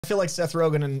I feel like Seth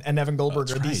Rogen and Evan Goldberg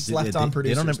are these slept-on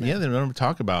producers. They don't ever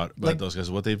talk about like, those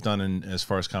guys, what they've done in as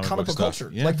far as comic book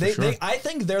culture. Yeah, like I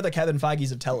think they're the Kevin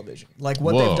Feige's of television. Like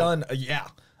what they've done,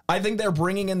 I think they're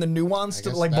bringing in the nuance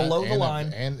to like below the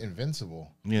line and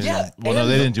Invincible. Yeah. Well, no,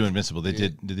 they didn't do Invincible. They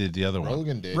did the other one.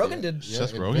 Rogen did.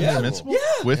 Seth Rogen did Invincible.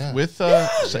 With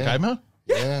Sakaima.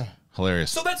 Yeah.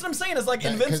 Hilarious. So that's what I'm saying. Is like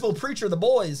Invincible, Preacher, The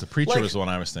Boys. The Preacher was the one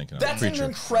I was thinking of. That's an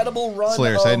incredible run. It's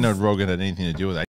hilarious. I didn't know Rogen had anything to do with it.